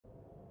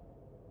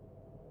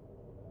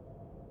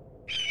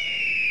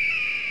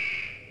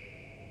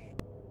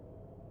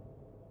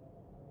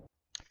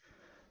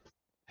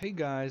Hey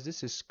guys,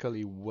 this is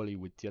Scully Wooly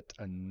with yet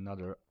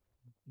another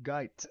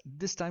guide.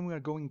 This time we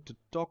are going to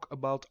talk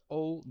about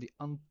all the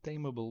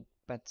untamable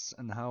pets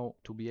and how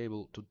to be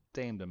able to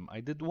tame them.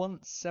 I did one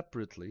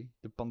separately,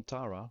 the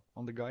panthara,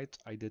 on the guide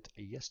I did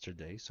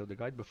yesterday. So the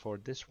guide before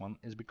this one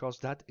is because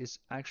that is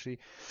actually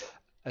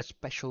a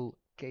special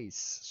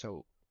case.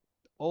 So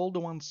all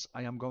the ones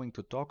I am going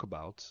to talk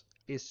about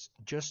is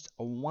just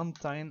a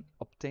one-time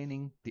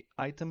obtaining the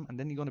item, and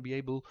then you're going to be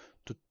able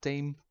to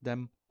tame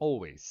them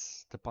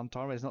always. The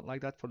Pantara is not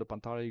like that. For the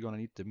Pantara, you're going to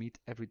need the meat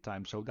every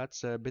time. So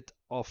that's a bit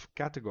off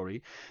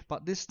category.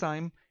 But this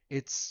time,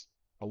 it's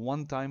a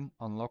one-time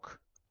unlock,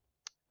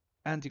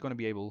 and you're going to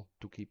be able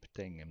to keep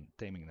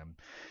taming them.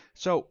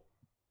 So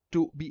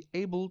to be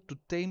able to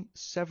tame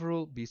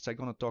several beasts, I'm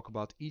going to talk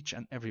about each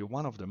and every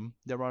one of them.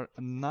 There are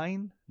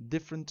 9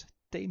 different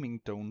taming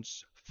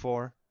tones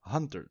for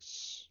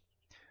hunters.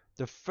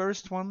 The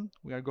first one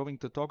we are going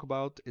to talk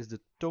about is the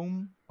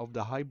tome of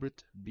the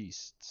hybrid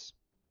beasts.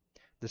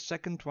 The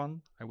second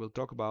one I will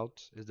talk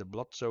about is the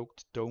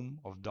blood-soaked tome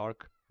of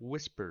dark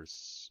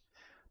whispers.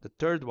 The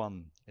third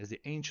one is the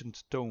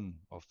ancient tome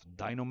of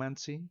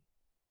dinomancy.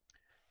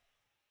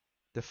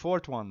 The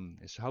fourth one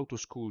is how to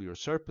school your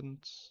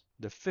serpent.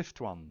 The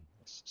fifth one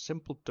is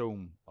simple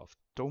tome of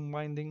bone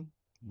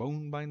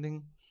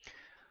binding.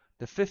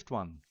 The fifth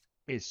one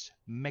is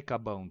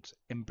mecha bound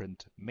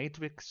imprint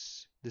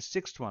matrix. The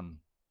sixth one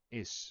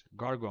is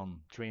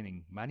Gargon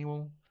training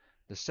manual.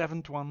 The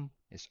seventh one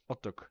is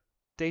Otok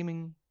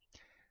taming.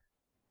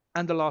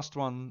 And the last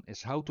one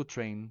is how to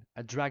train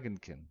a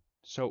dragonkin.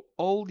 So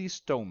all these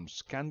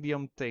tomes can be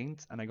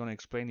obtained, and I'm going to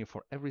explain you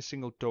for every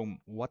single tome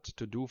what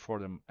to do for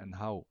them and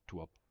how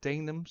to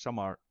obtain them. Some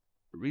are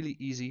really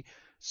easy,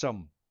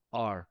 some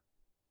are,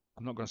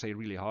 I'm not going to say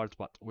really hard,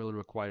 but will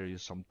require you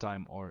some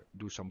time or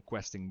do some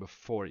questing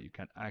before you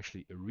can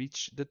actually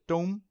reach the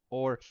tome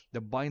or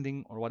the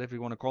binding or whatever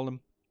you want to call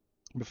them,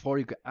 before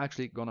you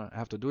actually gonna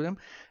have to do them.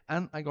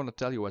 And I'm going to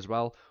tell you as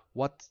well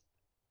what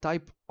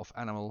type of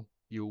animal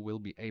you will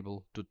be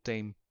able to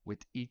tame with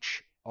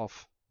each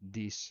of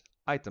these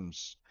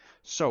items.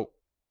 So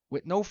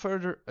with no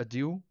further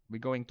ado, we're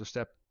going to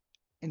step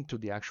into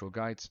the actual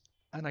guide,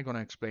 and I'm going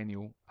to explain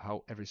you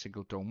how every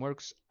single tome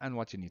works and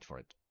what you need for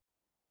it.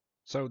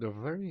 So the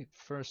very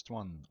first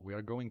one we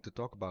are going to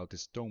talk about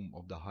is Tome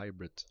of the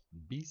Hybrid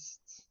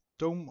Beast.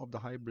 Tome of the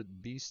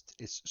Hybrid Beast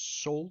is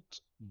sold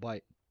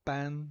by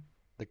Pan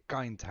the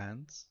Kind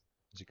Hand,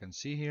 as you can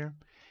see here,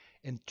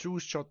 in True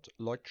Shot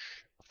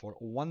Lodge for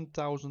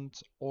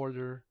 1000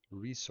 order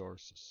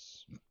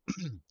resources.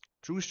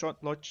 True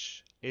Shot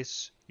Lodge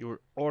is your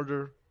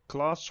order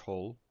class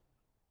hall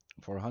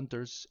for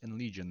hunters in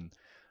Legion.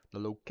 The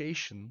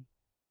location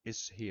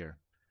is here.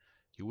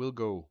 You will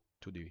go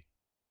to the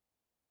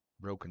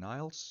Broken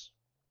Isles,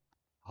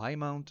 High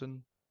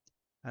Mountain,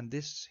 and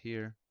this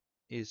here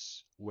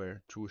is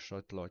where True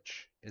Shot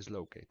Lodge is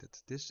located.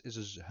 This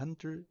is a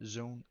hunter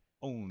zone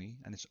only,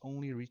 and it's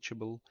only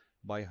reachable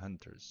by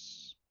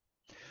hunters.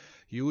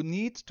 You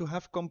need to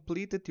have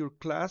completed your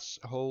class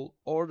hall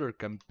order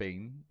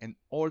campaign in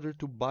order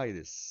to buy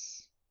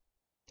this.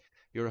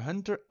 Your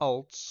hunter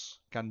alts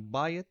can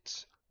buy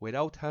it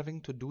without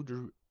having to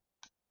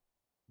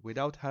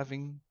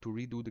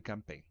redo the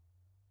campaign.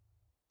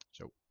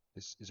 So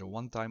this is a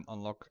one-time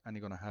unlock, and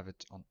you're gonna have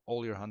it on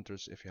all your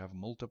hunters if you have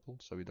multiple,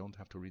 so you don't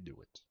have to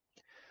redo it.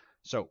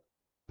 So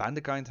Ban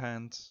the Kind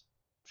Hand,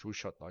 True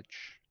Shot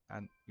Lodge,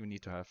 and you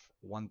need to have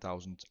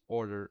 1000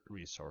 order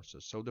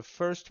resources. So the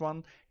first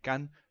one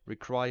can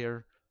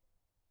require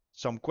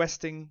some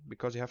questing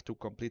because you have to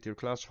complete your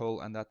class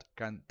hole, and that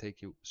can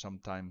take you some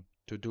time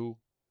to do.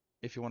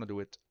 If you want to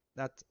do it,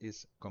 that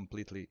is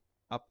completely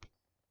up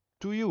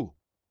to you.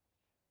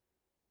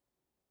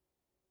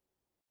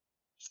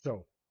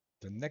 So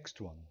the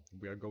next one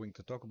we are going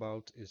to talk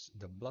about is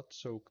the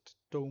blood-soaked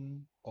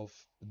tome of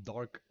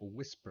dark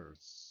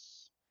whispers.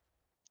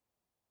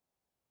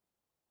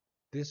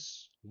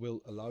 This will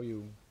allow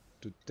you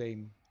to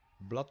tame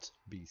blood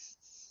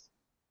beasts.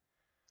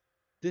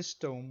 This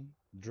tome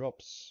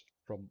drops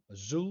from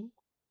Zul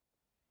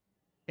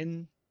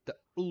in the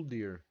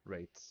Uldir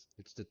raid.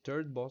 It's the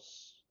third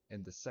boss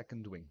in the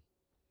second wing.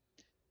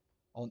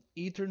 On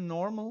either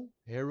normal,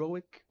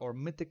 heroic, or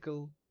mythic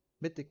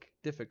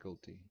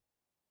difficulty.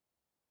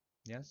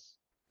 Yes?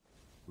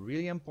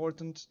 Really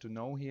important to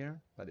know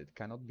here that it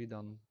cannot be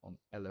done on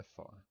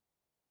LFR.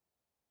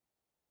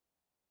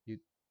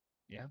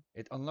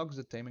 It unlocks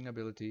the taming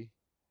ability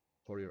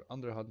for your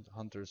under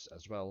hunters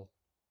as well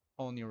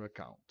on your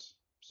account.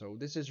 So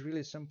this is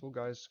really simple,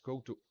 guys.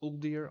 Go to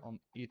Uldir on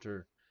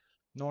either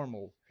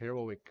normal,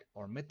 heroic,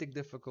 or mythic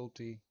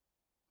difficulty,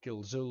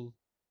 kill Zul,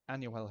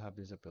 and you will have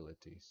this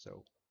ability.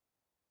 So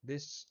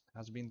this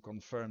has been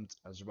confirmed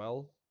as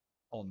well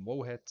on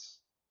Wohead.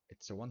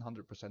 It's a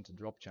 100%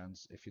 drop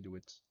chance if you do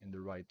it in the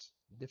right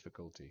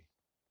difficulty.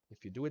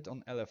 If you do it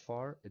on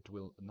LFR, it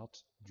will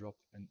not drop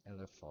in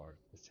LFR.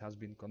 This has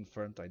been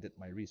confirmed. I did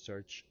my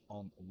research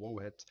on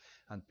Wohead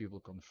and people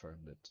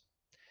confirmed it.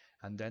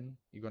 And then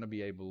you're going to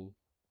be able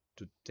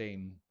to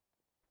tame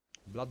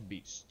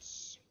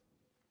bloodbeasts.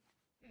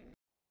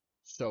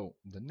 So,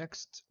 the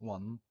next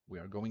one we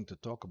are going to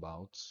talk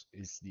about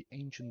is the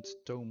ancient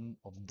tome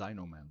of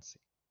Dinomancy.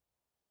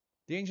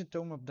 The ancient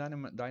tome of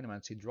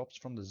Dinomancy drops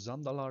from the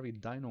Zandalari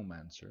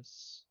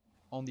Dinomancers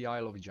on the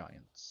Isle of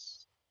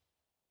Giants.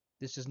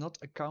 This is not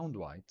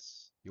account-wide,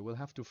 you will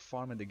have to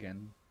farm it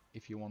again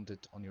if you want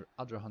it on your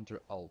other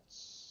hunter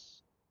alts.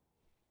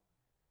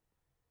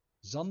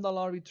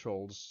 Zandalari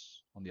trolls,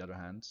 on the other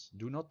hand,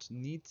 do not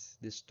need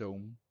this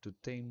tome to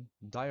tame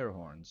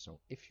Direhorn, so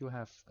if you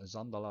have a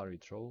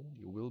Zandalari troll,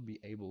 you will be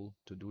able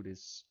to do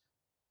this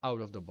out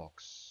of the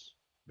box,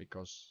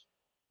 because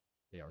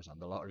they are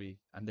Zandalari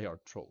and they are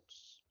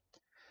trolls.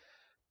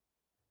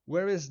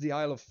 Where is the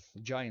Isle of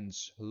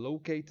Giants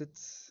located?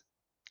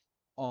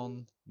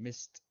 On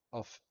Mist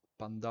of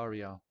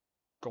Pandaria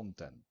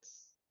content.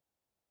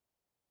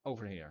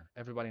 Over here,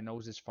 everybody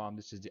knows this farm.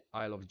 This is the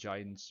Isle of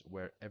Giants,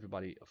 where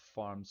everybody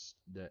farms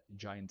the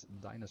giant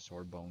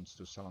dinosaur bones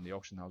to sell on the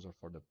auction house or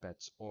for the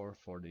pets or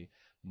for the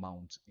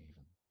mount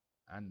even.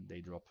 And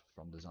they drop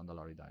from the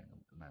Zandalari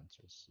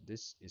Dinomancers.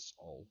 This is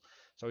all.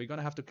 So you're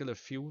gonna have to kill a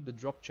few. The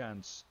drop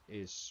chance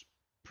is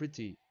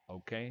pretty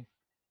okay.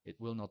 It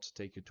will not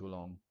take you too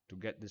long to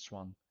get this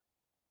one.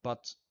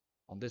 But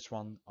on this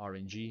one,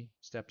 RNG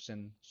steps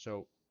in,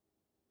 so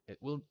it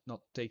will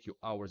not take you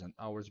hours and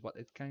hours, but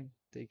it can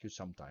take you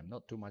some time.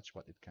 Not too much,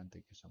 but it can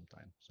take you some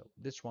time. So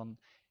this one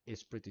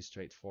is pretty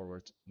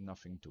straightforward,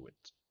 nothing to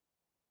it.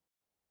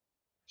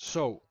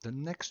 So the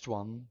next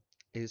one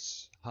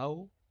is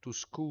how to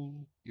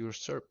school your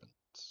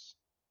serpents.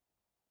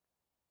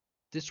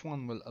 This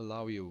one will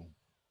allow you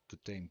to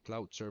tame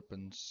cloud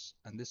serpents,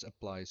 and this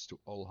applies to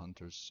all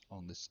hunters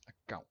on this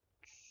account.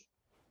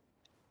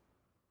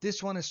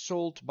 This one is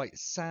sold by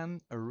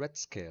San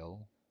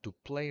Redscale to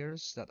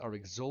players that are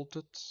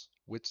exalted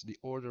with the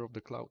Order of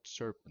the Cloud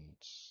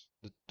Serpent.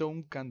 The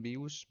tome can be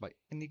used by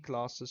any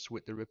classes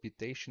with the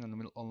reputation and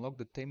will unlock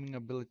the taming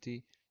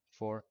ability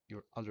for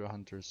your other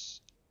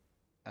hunters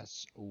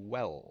as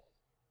well.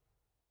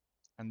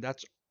 And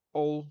that's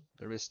all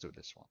there is to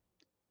this one.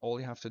 All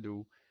you have to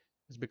do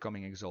is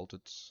becoming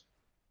exalted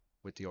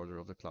with the Order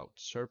of the Cloud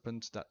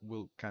Serpent. That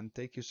can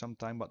take you some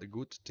time, but the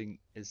good thing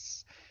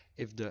is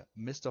if the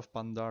Mist of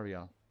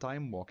Pandaria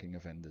time walking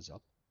event is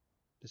up.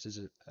 This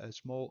is a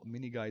small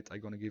mini guide I'm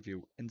gonna give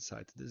you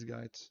inside this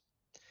guide.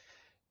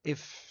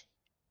 If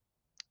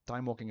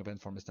time walking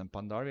event for Mist and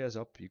Pandaria is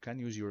up, you can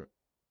use your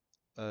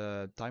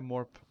time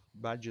warp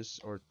badges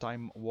or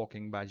time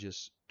walking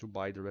badges to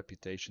buy the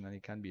reputation, and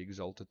you can be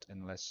exalted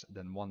in less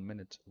than 1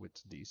 minute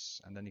with these.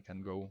 And then you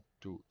can go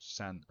to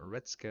San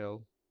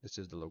Redscale. This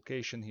is the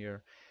location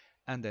here,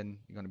 and then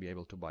you're going to be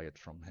able to buy it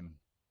from him.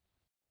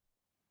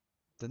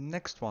 The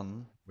next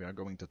one we are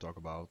going to talk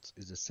about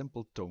is the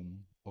Simple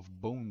Tome of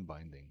Bone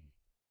Binding.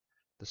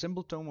 The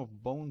Simple Tome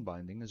of Bone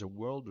Binding is a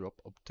world drop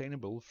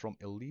obtainable from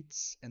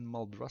elites in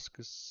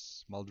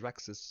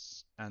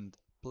Maldraxxus and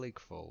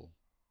Plaguefall.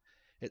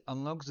 It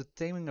unlocks the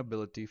taming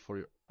ability for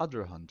your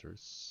other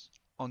hunters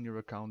on your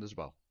account as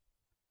well.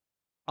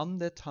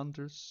 Undead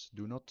hunters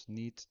do not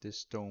need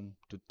this tome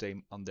to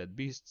tame undead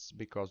beasts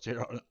because they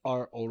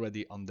are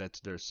already undead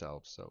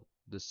themselves. So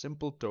the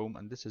Simple Tome,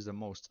 and this is the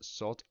most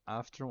sought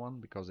after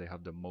one because they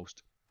have the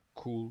most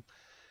cool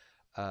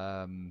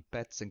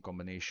pets in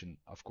combination,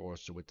 of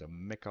course, with the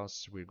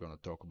mechas we're going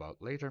to talk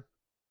about later.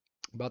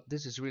 But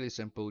this is really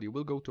simple. You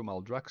will go to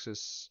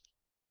Maldraxxus,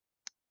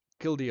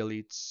 kill the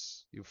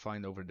elites you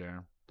find over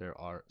there. There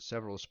are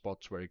several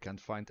spots where you can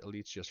find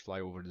elites. Just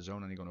fly over the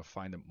zone and you're going to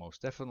find them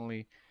most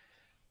definitely.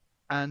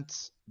 And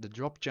the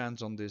drop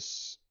chance on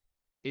this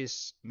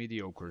is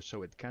mediocre,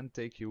 so it can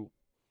take you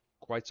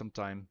quite some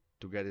time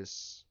to get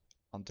this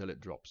until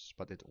it drops.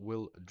 But it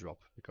will drop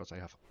because I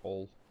have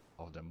all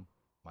of them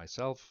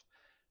myself.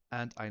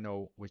 And I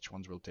know which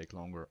ones will take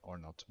longer or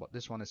not. But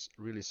this one is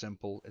really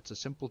simple. It's a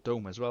simple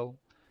tome as well.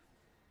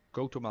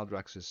 Go to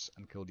Maldraxxus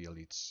and kill the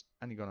elites,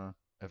 and you're gonna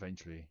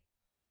eventually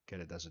get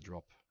it as a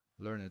drop.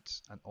 Learn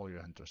it, and all your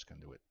hunters can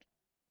do it.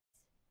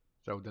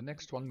 So the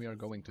next one we are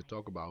going to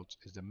talk about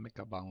is the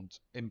Mecha-bound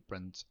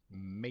imprint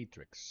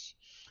matrix.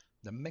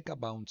 The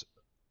Mecha-bound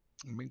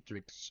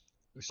matrix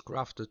is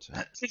crafted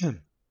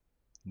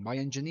by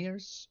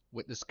engineers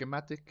with the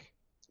schematic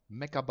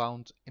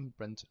Mecha-bound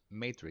imprint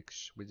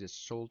matrix, which is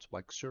sold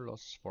by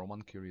Xurlos for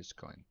 1 curious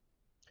coin.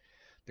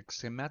 The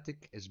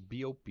schematic is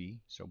BOP,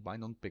 so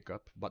bind on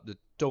pickup, but the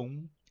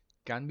tome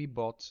can be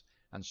bought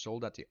and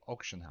sold at the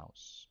auction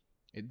house.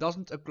 It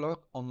doesn't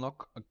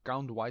unlock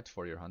account-wide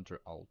for your hunter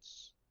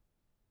alts.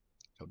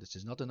 So this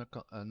is not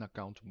an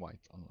account-wide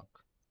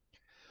unlock.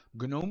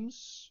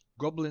 Gnomes,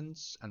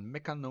 goblins, and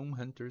mecha gnome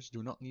hunters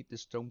do not need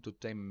this tome to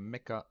tame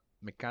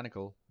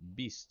mechanical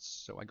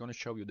beasts. So I'm gonna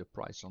show you the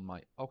price on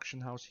my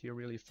auction house here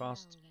really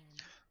fast.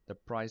 The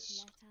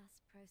price,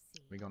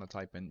 we're gonna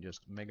type in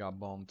just mega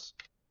bond.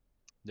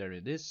 There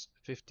it is,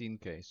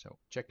 15k. So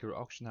check your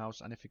auction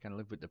house, and if you can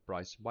live with the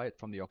price, buy it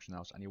from the auction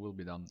house and you will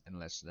be done in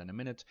less than a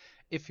minute.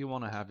 If you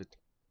want to have it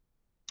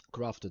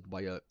crafted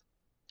by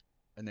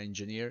an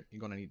engineer, you're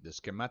gonna need the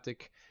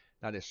schematic.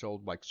 that is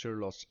sold by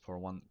Xurlos for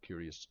 1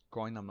 curious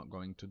coin. I'm not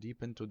going too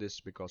deep into this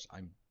because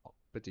I'm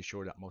pretty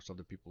sure that most of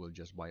the people will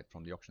just buy it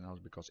from the auction house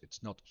because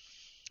it's not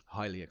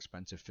highly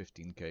expensive.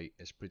 15k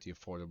is pretty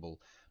affordable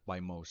by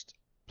most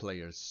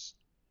players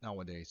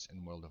nowadays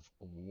in World of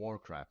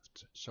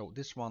Warcraft. So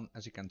this one,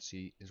 as you can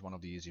see, is one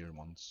of the easier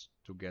ones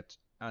to get,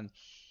 and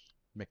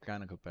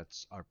mechanical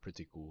pets are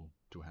pretty cool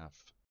to have.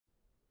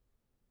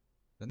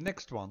 The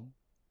next one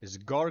is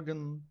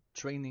Gargan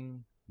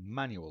Training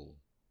Manual.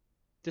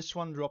 This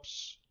one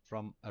drops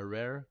from a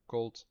rare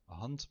called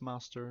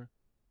Huntmaster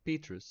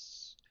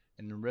Petrus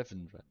in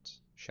Revendred,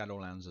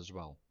 Shadowlands as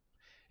well.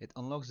 It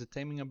unlocks the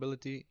taming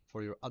ability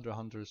for your other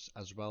hunters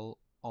as well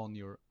on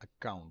your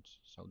account.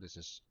 So this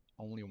is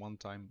only one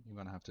time you're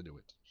gonna have to do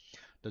it.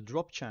 The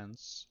drop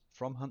chance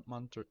from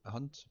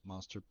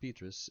Huntmaster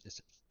Petrus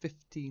is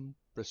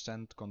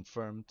 15%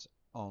 confirmed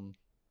on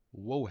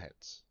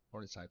Wowhead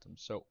for this item.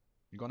 So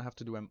you're gonna have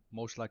to do them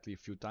most likely a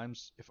few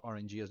times if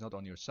RNG is not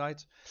on your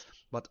side.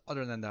 But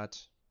other than that,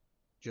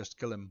 just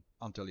kill him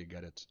until you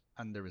get it,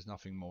 and there is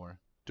nothing more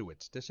to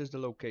it. This is the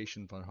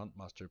location for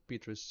Huntmaster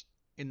Petrus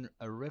in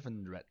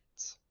Revendred.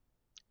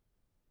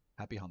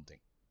 Happy hunting.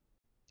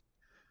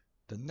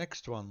 The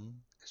next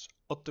one is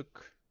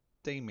Otuk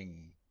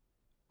Taming.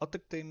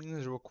 Otuk Taming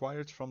is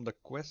required from the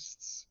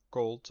quests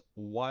called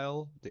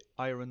While the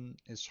Iron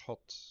is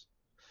Hot.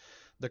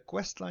 The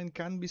quest line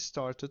can be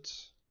started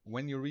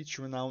when you reach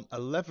renown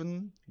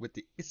 11 with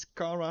the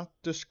Iskara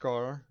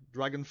Tuskar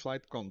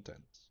Dragonflight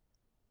content.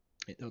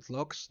 It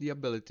unlocks the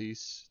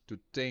abilities to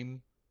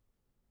tame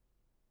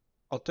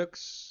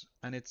Otuks,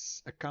 and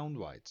it's account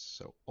wide,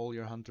 so all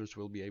your hunters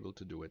will be able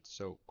to do it.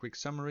 So quick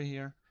summary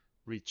here: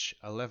 reach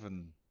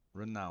 11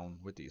 renown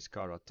with the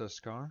Iskara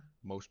Tuskar.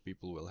 Most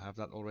people will have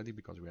that already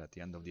because we're at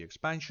the end of the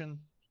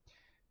expansion.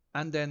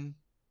 And then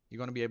you're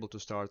going to be able to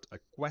start a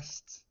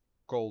quest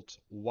called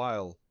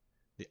While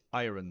the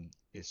Iron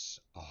is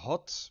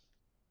Hot,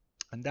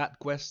 and that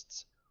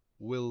quest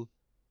will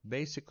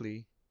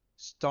basically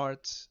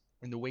start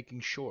in the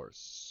Waking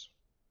Shores.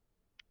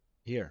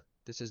 Here,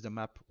 this is the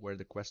map where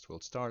the quest will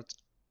start,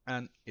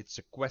 and it's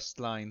a quest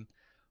line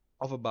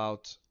of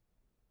about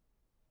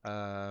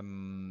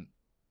 13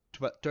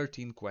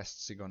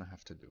 quests you're gonna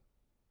have to do.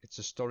 It's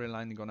a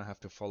storyline you're gonna have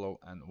to follow,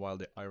 and While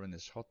the Iron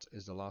is Hot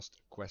is the last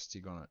quest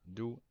you're gonna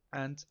do,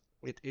 and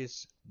it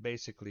is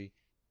basically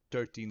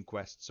 13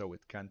 quests, so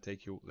it can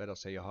take you, let us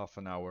say, a half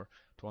an hour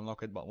to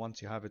unlock it, but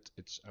once you have it,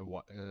 it's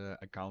a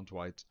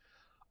account-wide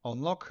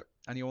unlock,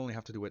 and you only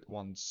have to do it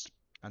once,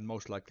 and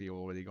most likely you're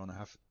already gonna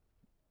have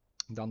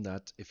done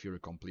that if you're a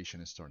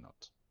completionist or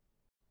not.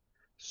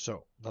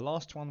 So, the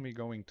last one we're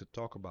going to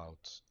talk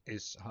about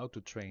is how to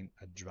train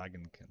a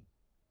dragonkin.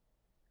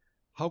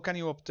 How can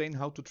you obtain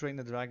how to train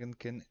a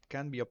dragonkin? It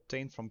can be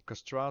obtained from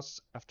Castras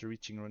after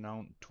reaching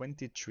renown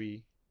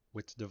 23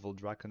 with the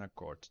Voldraken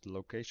Accord. The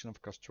location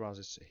of Castras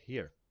is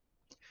here.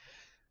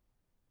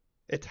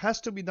 It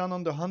has to be done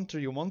on the hunter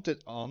you want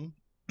it on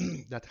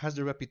that has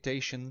the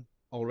reputation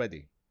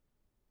already.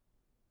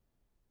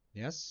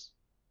 Yes?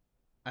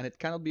 And it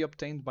cannot be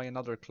obtained by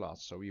another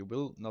class, so you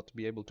will not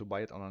be able to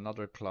buy it on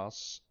another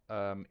class,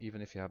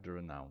 even if you have the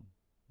renown.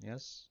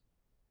 Yes?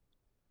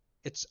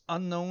 It's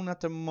unknown at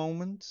the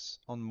moment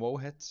on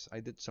Wowhead.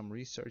 I did some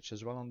research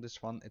as well on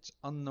this one. It's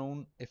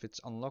unknown if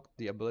it's unlocked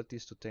the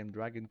abilities to tame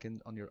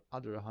Dragonkin on your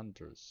other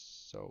hunters.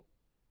 So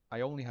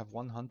I only have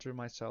one hunter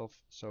myself,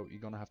 so you're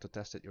gonna have to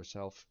test it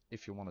yourself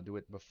if you want to do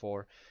it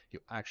before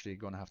you actually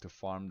gonna have to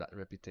farm that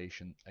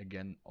reputation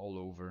again all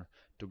over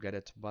to get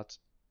it. But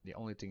the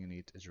only thing you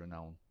need is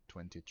renown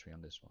 23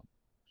 on this one.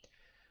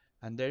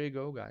 And there you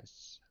go,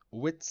 guys.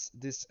 With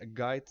this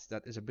guide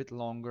that is a bit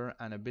longer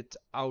and a bit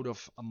out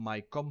of my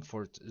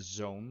comfort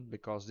zone,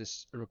 because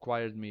this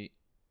required me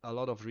a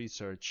lot of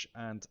research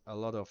and a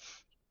lot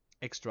of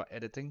extra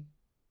editing.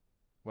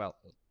 Well,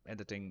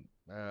 editing,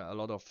 a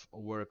lot of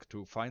work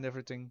to find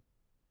everything.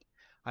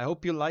 I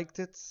hope you liked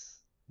it,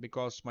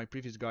 because my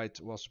previous guide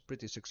was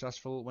pretty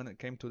successful when it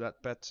came to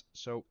that pet,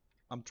 so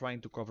I'm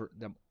trying to cover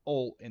them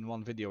all in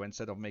one video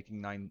instead of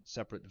making 9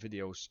 separate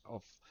videos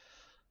of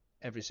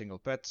every single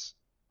pet.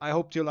 I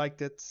hope you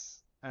liked it,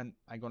 and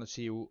I'm gonna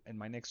see you in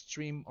my next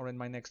stream or in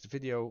my next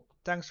video.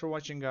 Thanks for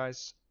watching,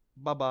 guys.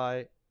 Bye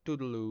bye,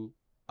 toodaloo,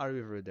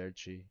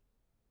 arrivederci,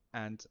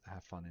 and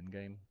have fun in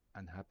game,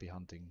 and happy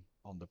hunting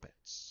on the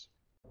pets.